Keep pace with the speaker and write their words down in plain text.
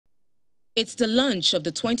It's the launch of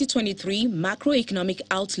the 2023 Macroeconomic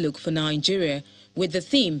Outlook for Nigeria with the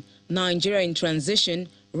theme, Nigeria in Transition,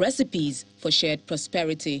 Recipes for Shared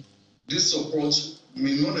Prosperity. This support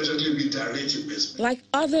may not necessarily be direct investment. Like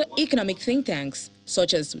other economic think tanks,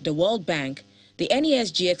 such as the World Bank, the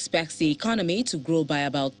NESG expects the economy to grow by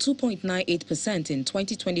about 2.98% in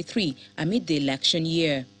 2023 amid the election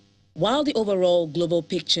year. While the overall global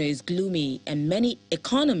picture is gloomy and many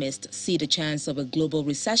economists see the chance of a global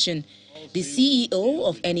recession, the CEO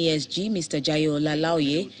of NESG, Mr. Jayola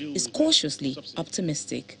Laoye, is cautiously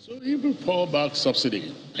optimistic. So if you pull back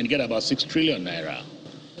subsidy and get about 6 trillion naira,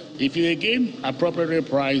 if you again appropriately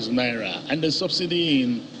price naira and the subsidy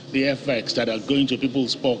in the FX that are going to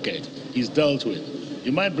people's pocket is dealt with,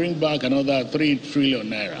 you might bring back another 3 trillion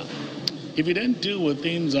naira. If you then deal with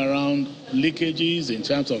things around leakages in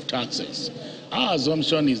terms of taxes, our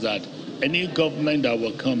assumption is that any government that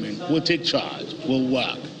will come in will take charge, will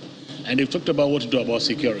work. And they've talked about what to do about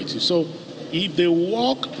security. So if they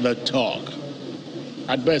walk the talk,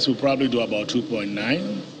 at best we'll probably do about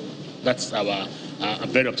 2.9. That's our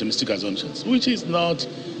very optimistic assumptions, which is not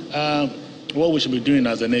what we should be doing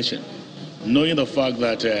as a nation, knowing the fact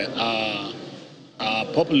that our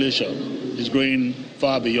population is growing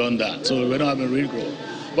far beyond that. So we're not having real growth.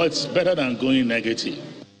 But it's better than going negative.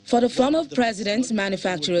 For the former President,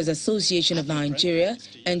 Manufacturers Association of Nigeria,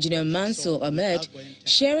 Engineer Mansour Ahmed,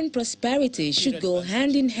 sharing prosperity should go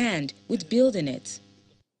hand in hand with building it.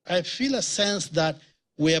 I feel a sense that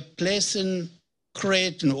we're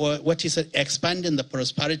creating, or what is it, expanding the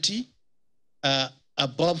prosperity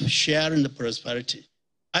above sharing the prosperity.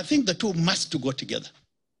 I think the two must go together.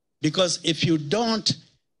 Because if you don't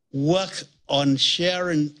work on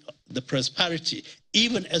sharing the prosperity,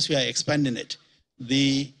 even as we are expanding it,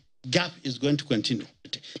 the gap is going to continue.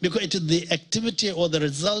 Because it is the activity or the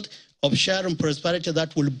result of sharing prosperity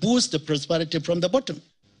that will boost the prosperity from the bottom.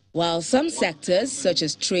 While some sectors, such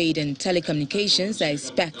as trade and telecommunications, are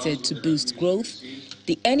expected to boost growth,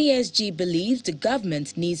 the NESG believes the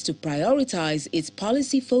government needs to prioritize its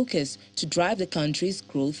policy focus to drive the country's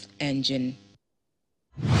growth engine.